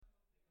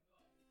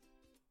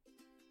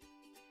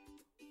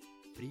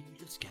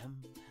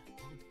Friluftscamp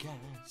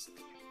podcast.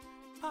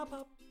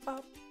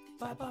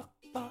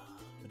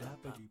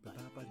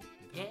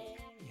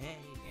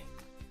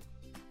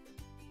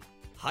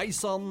 Hei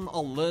sann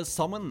alle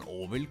sammen,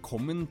 og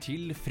velkommen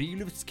til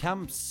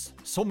Friluftscamps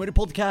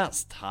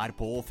sommerpodcast her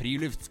på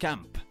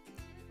Friluftscamp.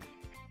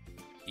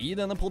 I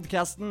denne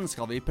podcasten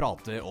skal vi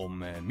prate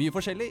om mye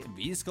forskjellig.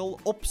 Vi skal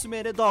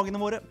oppsummere dagene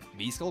våre,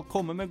 vi skal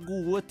komme med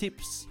gode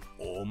tips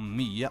og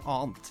mye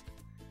annet.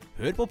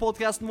 Hør på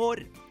podcasten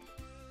vår.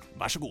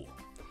 Vær så god.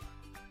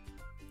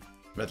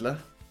 Vetle,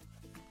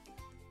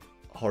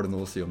 har du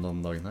noe å si om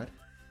denne dagen her?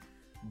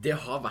 Det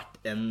har vært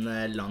en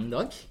lang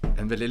dag.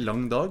 En veldig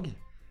lang dag,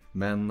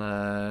 men...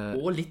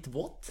 Og litt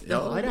våt. Det ja,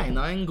 har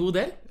regnet en god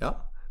del. Ja,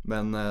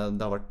 men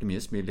det har vært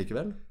mye smil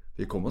likevel.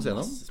 Vi kom oss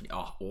gjennom.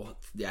 Ja, og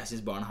jeg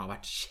synes barna har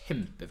vært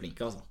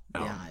kjempeflinke, altså.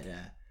 Ja.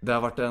 Det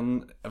har vært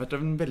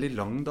en veldig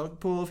lang dag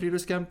på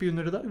Friluftscamp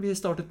Junior i dag. Vi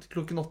startet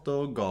 8:00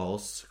 og ga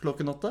oss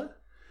 8:00.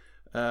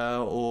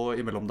 Og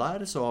imellom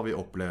der så har vi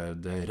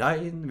opplevd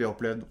regn, vi har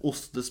opplevd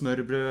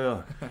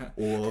ostesmørbrød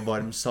og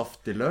varm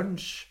saft til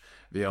lunsj.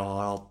 Vi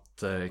har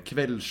hatt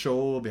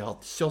kveldsshow, vi har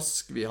hatt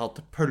kiosk, vi har hatt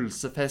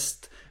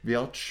pølsefest, vi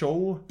har hatt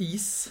show.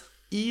 Is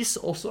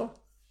også.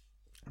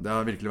 Det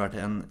har virkelig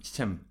vært en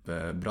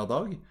kjempebra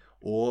dag.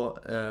 Og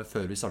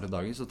før vi startet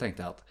dagen så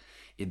tenkte jeg at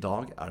i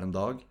dag er det en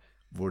dag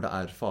hvor det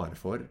er fare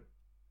for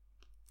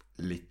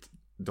litt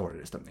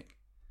dårligere stemning.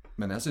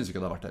 Men jeg synes ikke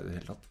det har vært det i det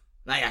hele tatt.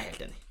 Nei, jeg er helt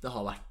enig. Det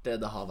har vært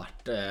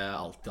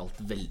alt i alt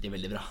veldig,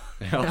 veldig bra.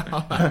 Ja,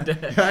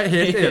 jeg er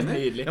helt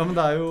enig. Ja, men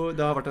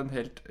det har vært en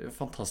helt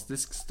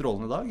fantastisk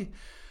strålende dag.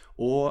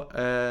 Og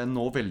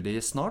nå veldig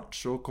snart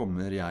så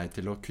kommer jeg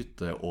til å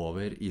kutte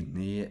over inn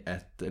i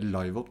et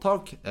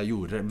liveopptak jeg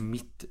gjorde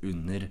midt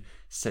under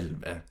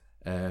selve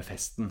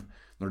festen,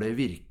 når det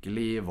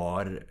virkelig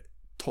var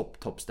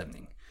topp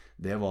stemning.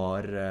 Det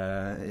var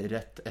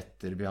rett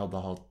etter vi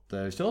hadde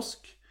hatt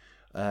kiosk,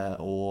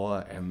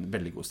 og en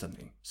veldig god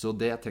stemning. Så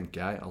det tenker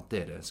jeg at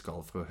dere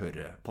skal få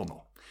høre på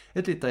nå.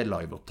 Et lite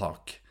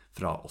liveopptak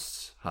fra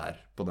oss her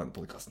på denne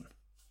podcasten.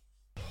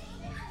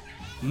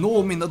 Nå,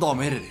 mine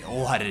damer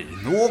og herrer,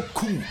 nå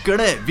koker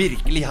det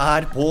virkelig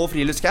her på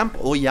Friluftscamp,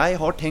 og jeg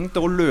har tenkt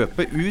å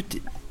løpe ut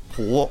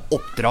på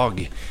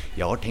oppdrag.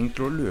 Jeg har tenkt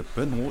å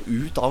løpe nå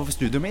ut av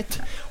studioet mitt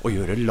og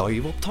gjøre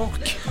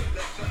liveopptak.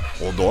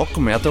 Og da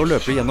kommer jeg til å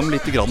løpe gjennom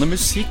litt grann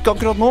musikk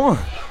akkurat nå,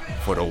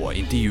 for å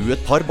intervjue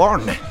et par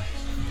barn.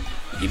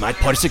 Gi meg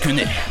et par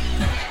sekunder.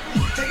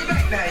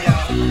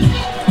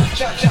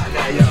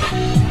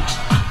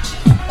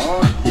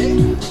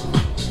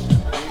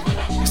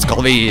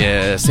 Skal vi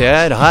se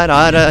her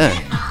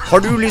har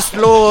du lyst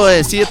til å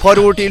si et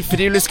par ord til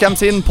Friluftscamp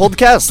sin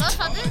podcast? Hva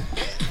sa du?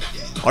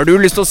 Har du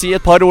lyst til å si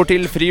et par ord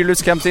til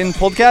Friluftscamp sin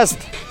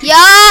podcast?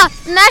 Ja,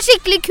 den er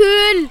skikkelig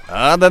kul.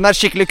 Ja, den er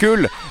skikkelig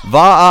kul.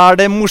 Hva er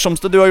det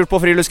morsomste du har gjort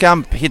på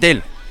Friluftscamp hittil?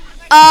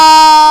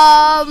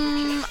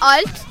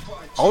 Alt.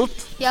 Alt?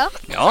 Ja.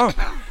 Ja.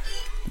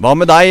 Hva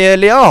med deg,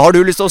 Lea? Har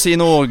du lyst til å si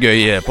noe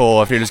gøy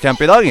på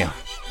Friluftscamp i dag?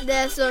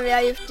 Det som vi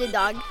har gjort i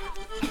dag.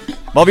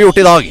 Hva har vi gjort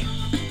i dag?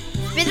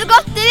 Spise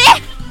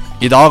godteri.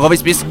 I dag har vi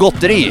spist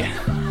godteri.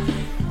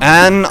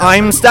 And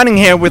I'm standing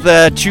here with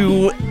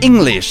two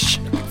English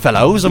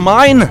fellows of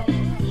mine.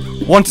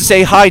 Want to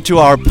say hi to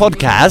our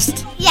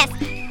podcast? Yes.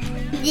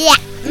 Yeah.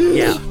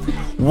 Yeah.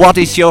 What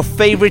is your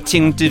favorite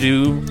thing to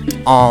do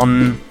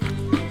on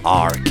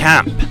our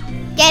camp?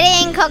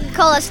 Getting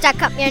Coca-Cola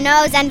stuck up your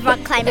nose and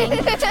rock climbing.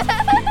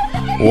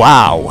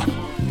 Wow.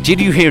 Did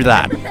you hear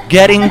that?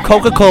 Getting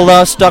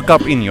Coca-Cola stuck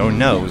up in your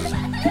nose.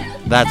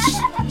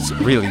 That's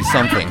really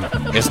something,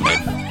 isn't it?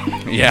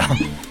 Yeah.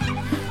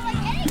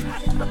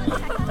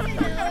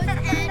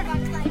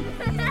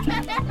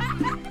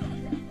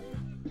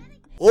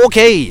 Ok,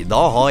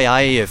 da har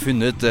jeg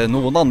funnet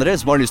noen andre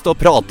som har lyst til å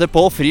prate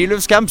på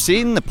Friluftscamp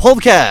sin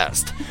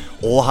podcast.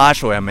 Og her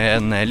så jeg med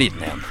en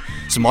liten en,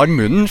 som har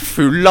munnen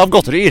full av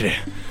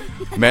godterier.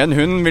 Men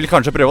hun vil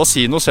kanskje prøve å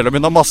si noe selv om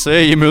hun har masse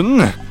i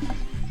munnen.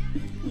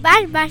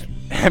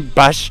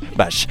 Bæsj.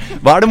 Bæsj.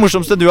 Hva er det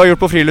morsomste du har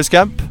gjort på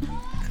Friluftscamp?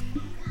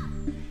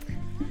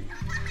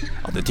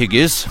 Ja, det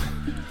tygges.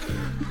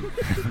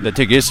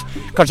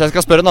 Kanskje jeg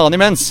skal spørre en annen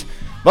imens.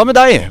 Hva med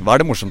deg? Hva er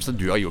det morsomste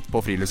du har gjort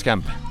på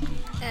Friluftscamp?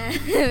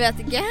 Jeg vet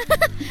ikke.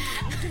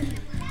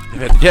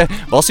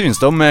 Hva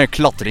synes du om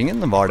klatringen?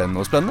 Var den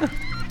noe spennende?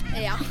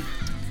 Ja.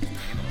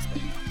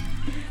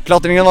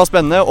 Klatringen var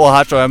spennende, og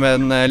her står jeg med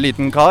en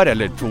liten kar,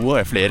 eller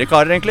flere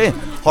karer egentlig.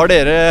 Har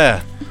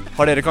dere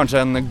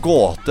kanskje en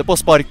gåte på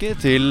sparket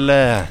til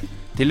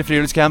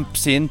Friluftscamp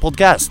sin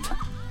podcast?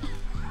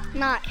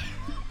 Nei.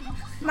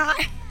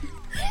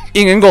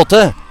 Ingen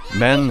gåte,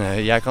 men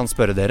jeg kan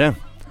spørre dere.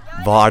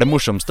 Hva er det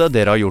morsomste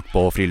dere har gjort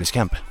på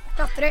Friluftscamp?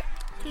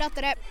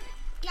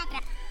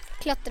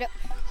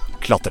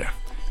 Klatre.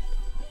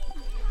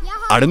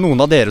 Er det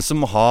noen av dere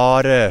som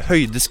har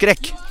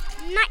høydeskrekk?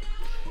 Nei.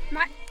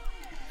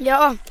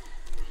 Ja.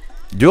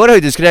 Du har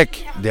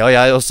høydeskrekk, det har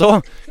jeg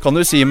også. Kan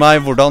du si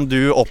meg hvordan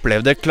du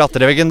opplevde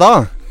klatreveggen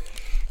da?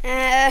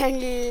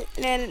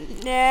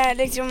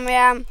 liksom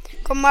jeg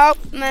kom meg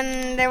opp,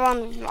 men det var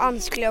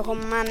vanskelig å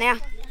komme meg ned.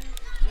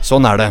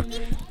 Sånn er det.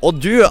 Og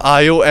du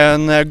er jo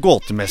en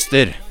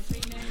gåtemester.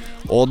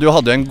 Og du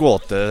hadde en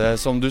gåte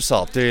som du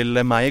sa til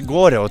meg i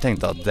går, og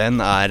tenkte at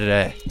den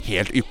er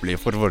helt ypperlig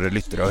for våre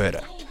lyttere å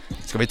høre.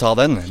 Skal vi ta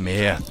den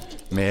med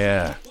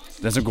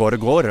den som går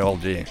og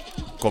aldri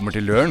kommer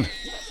til døren?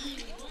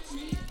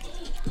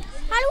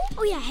 Hallo,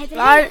 og jeg heter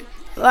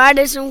Hva er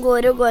det som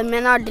går og går,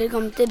 men aldri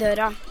kommer til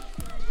døra?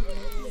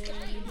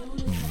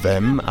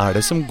 Hvem er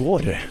det som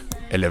går?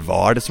 Eller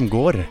hva er det som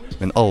går,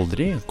 men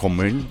aldri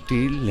kommer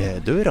til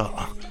døra?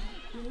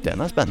 Den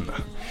er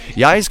spennende.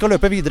 Jeg skal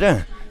løpe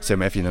videre. Se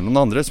om jeg finner noen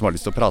andre som har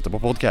lyst til å prate på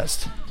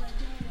podcast.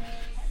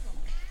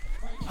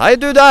 Hei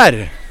du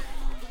der!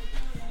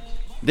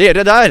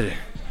 Dere der!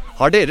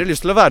 Har dere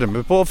lyst til å være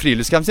med på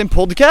Friluftscamp sin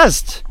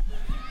podcast?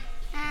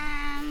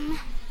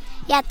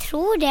 Jeg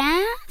tror det,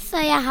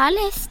 så jeg har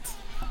lyst.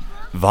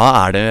 Hva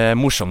er det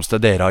morsomste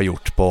dere har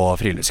gjort på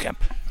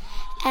Friluftscamp?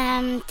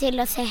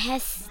 Til å se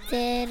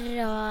hester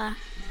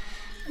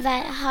og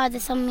ha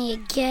det så mye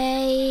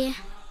gøy.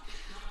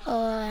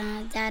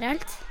 Og det er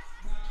alt.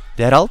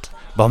 Det er alt?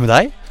 Hva med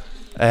deg?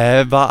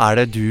 Hva er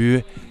det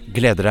du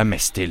gleder deg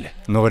mest til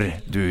når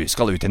du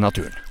skal ut i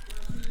naturen?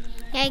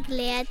 Jeg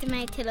gleder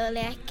meg til å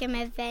leke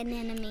med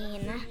vennene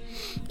mine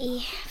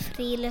i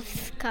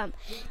friluftskamp,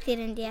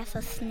 siden de er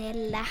så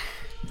snille.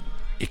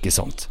 Ikke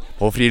sant.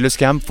 På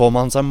Friluftscamp får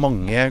man seg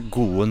mange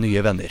gode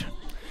nye venner.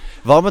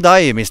 Hva med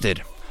deg,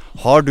 mister?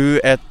 Har du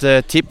et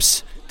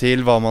tips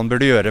til hva man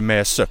burde gjøre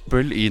med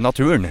søppel i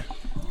naturen?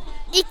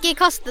 Ikke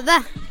kaste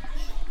det.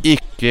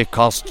 Ikke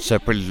kast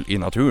søppel i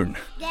naturen.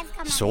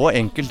 Så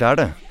enkelt er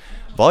det.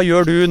 Hva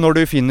gjør du når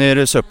du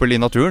finner søppel i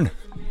naturen?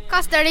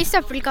 Kaster det i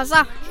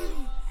søppelkassa.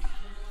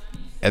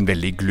 En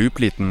veldig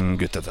glup liten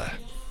gutt dette.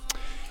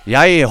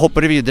 Jeg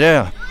hopper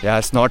videre. Jeg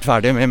er snart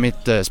ferdig med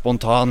mitt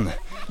spontan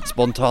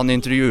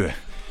intervju.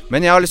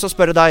 Men jeg har lyst til å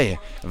spørre deg,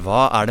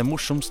 hva er det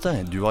morsomste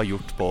du har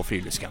gjort på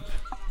Friluftscamp?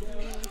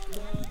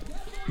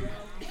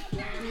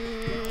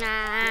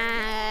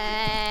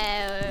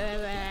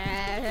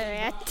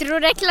 Jeg tror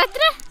det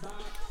klatrer.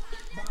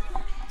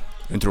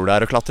 Hun tror det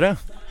er å klatre.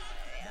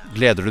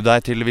 Gleder du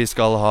deg til vi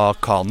skal ha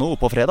kano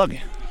på fredag?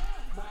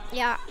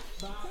 Ja.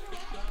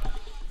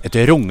 Et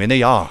rungende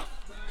ja.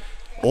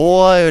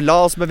 Og la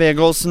oss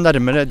bevege oss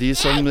nærmere de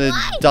som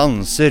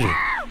danser.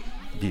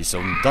 De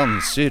som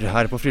danser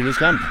her på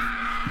Friluftscamp.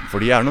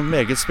 For de er noe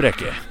meget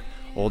spreke.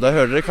 Og da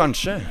hører dere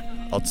kanskje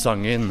at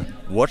sangen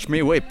Watch Me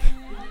Whip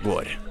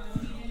går.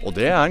 Og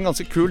det er en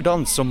ganske kul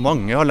dans som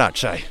mange har lært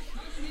seg.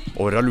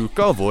 Og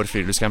Raluca, vår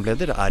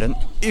Friluftscamp-leder, er en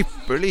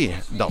ypperlig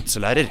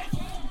danselærer.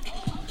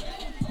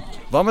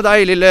 Hva med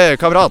deg, lille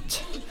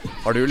kamerat?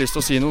 Har du lyst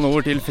til å si noen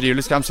ord til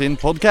Friluftscamp sin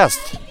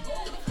podcast?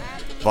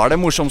 Hva er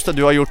det morsomste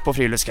du har gjort på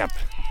Friluftscamp?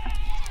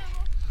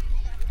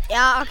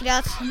 Ja,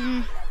 akkurat.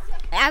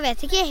 Jeg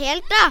vet ikke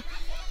helt da.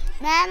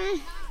 Men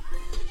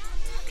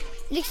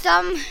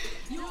liksom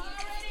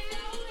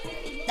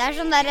det er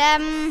sånn der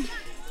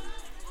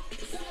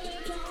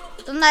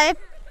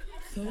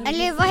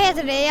eller hva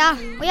heter det, ja.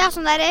 Og ja,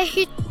 sånn der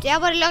hytte. Jeg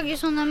bare lager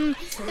sånne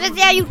det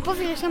jeg har gjort på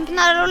Friluftscampen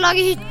er å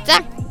lage hytte.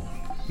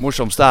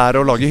 Morsomste er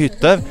å lage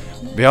hytte.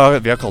 Vi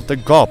har kalt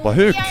det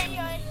gapahuk.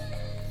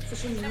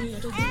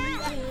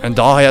 Men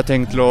da har jeg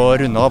tenkt til å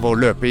runde av og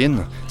løpe inn,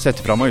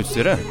 sette frem av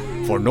utstyret.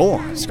 For nå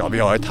skal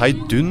vi ha et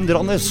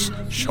heidundrende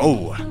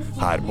show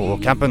her på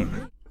campen.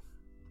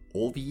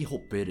 Og vi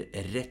hopper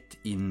rett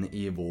inn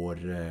i vår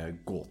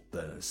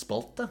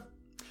gåtespalte.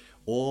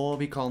 Og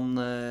vi kan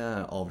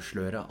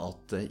avsløre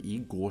at i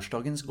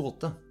gårsdagens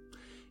gåte: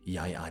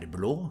 jeg er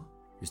blå,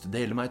 hvis du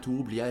deler meg 2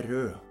 blir jeg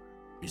rød,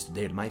 hvis du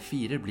deler meg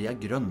 4 blir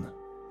jeg grønn.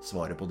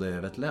 Svaret på det,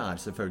 Vetle,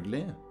 er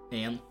selvfølgelig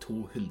En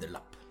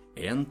 200-lapp.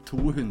 en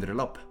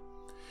 200-lapp.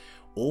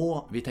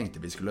 Og vi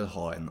tenkte vi skulle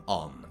ha en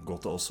annen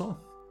gåte også,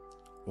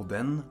 og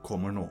den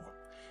kommer nå.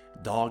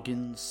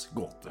 Dagens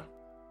gåte.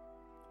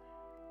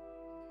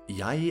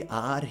 Jeg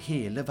er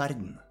hele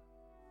verden.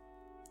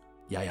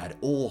 Jeg er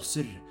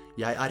åser,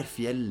 jeg er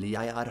fjell,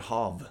 jeg er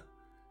hav.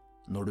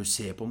 Når du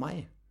ser på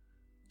meg,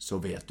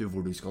 så vet du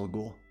hvor du skal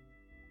gå.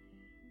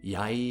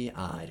 Jeg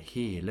er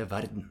hele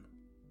verden.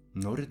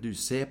 Når du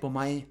ser på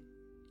meg,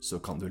 så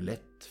kan du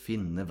lett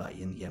finne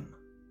veien hjem.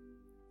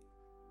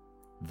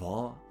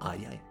 Hva er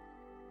jeg?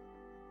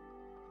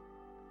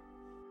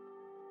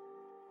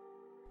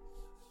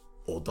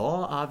 Og da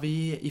er vi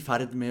i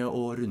ferd med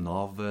å runde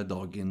av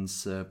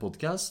dagens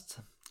podcast.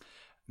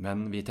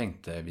 Men vi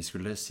tenkte vi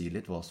skulle si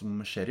litt hva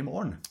som skjer i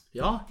morgen.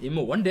 Ja, i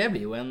morgen det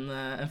blir jo en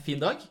fin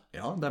dag.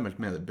 Ja, det er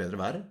meldt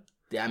bedre vær.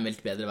 Det er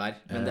meldt bedre vær,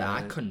 men det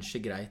er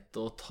kanskje greit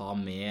å ta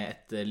med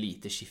et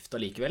lite skift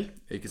allikevel.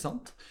 Ikke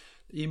sant?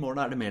 I morgen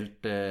er det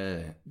meldt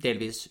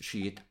delvis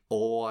skyet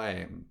og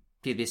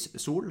tidvis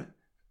sol.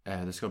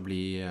 Det skal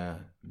bli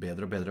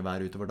bedre og bedre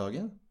vær utover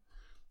dagen.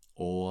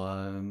 Og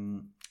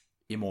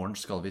i morgen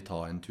skal vi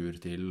ta en tur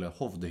til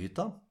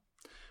Hovdehytta.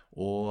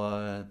 Og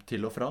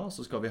til og fra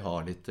så skal vi ha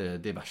litt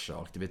diverse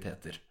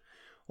aktiviteter.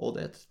 Og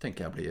det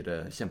tenker jeg blir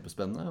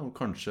kjempespennende, og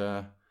kanskje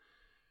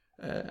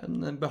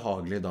en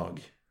behagelig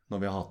dag når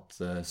vi har hatt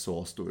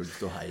så stor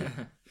ståhei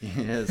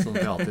som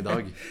vi har hatt i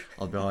dag.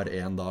 At vi har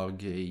en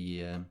dag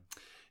i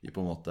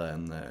på en måte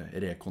en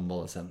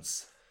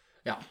rekonvalesens.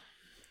 Ja.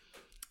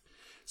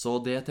 Så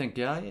det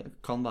tenker jeg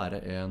kan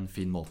være en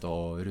fin måte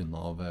å runde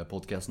av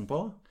podcasten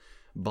på.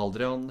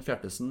 Baldrian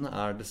Fjertesen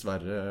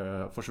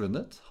dessverre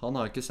forsvunnet. Han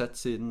har ikke sett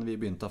siden vi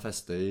begynte å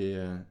feste i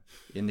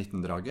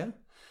 19-draget.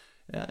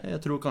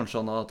 Jeg tror kanskje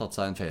han har tatt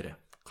seg en ferie.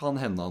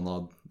 Kan hende han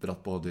har dratt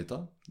på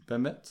Hovedhytta.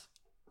 Hvem vet?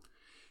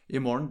 I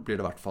morgen blir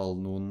det i hvert fall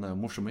noen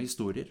morsomme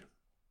historier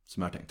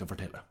som jeg har tenkt å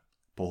fortelle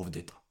på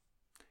Hovedhytta.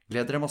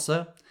 Gleder dere masse.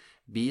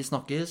 Vi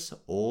snakkes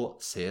og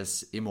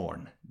ses i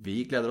morgen.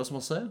 Vi gleder oss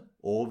masse,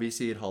 og vi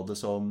sier ha det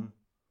som...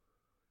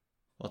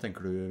 Hva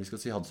tenker du vi skal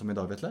si ha det som i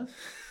dag, Vetle?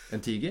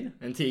 En tiger?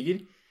 En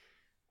tiger.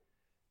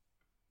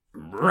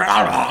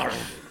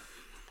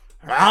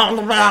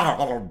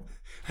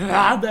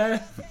 Ja,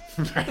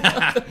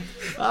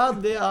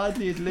 det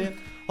nydelig.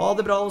 Ha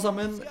det bra alle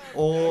sammen,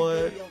 og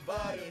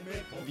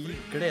vi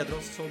gleder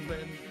oss som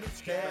en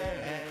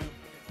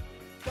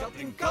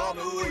Klatring,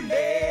 kano,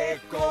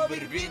 lek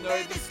over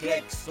vindhøydes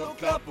skrekk, så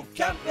klapp på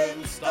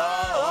campen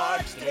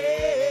startstrek.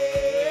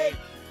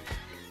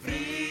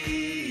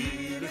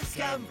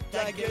 Friluftscamp,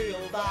 det gøy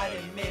å være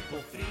med på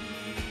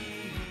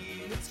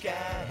friluftscamp.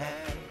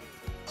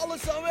 Alle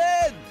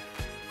sammen,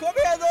 kom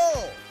igjen nå!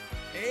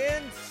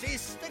 En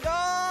siste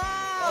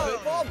gang!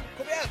 Hør på han,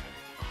 kom igjen!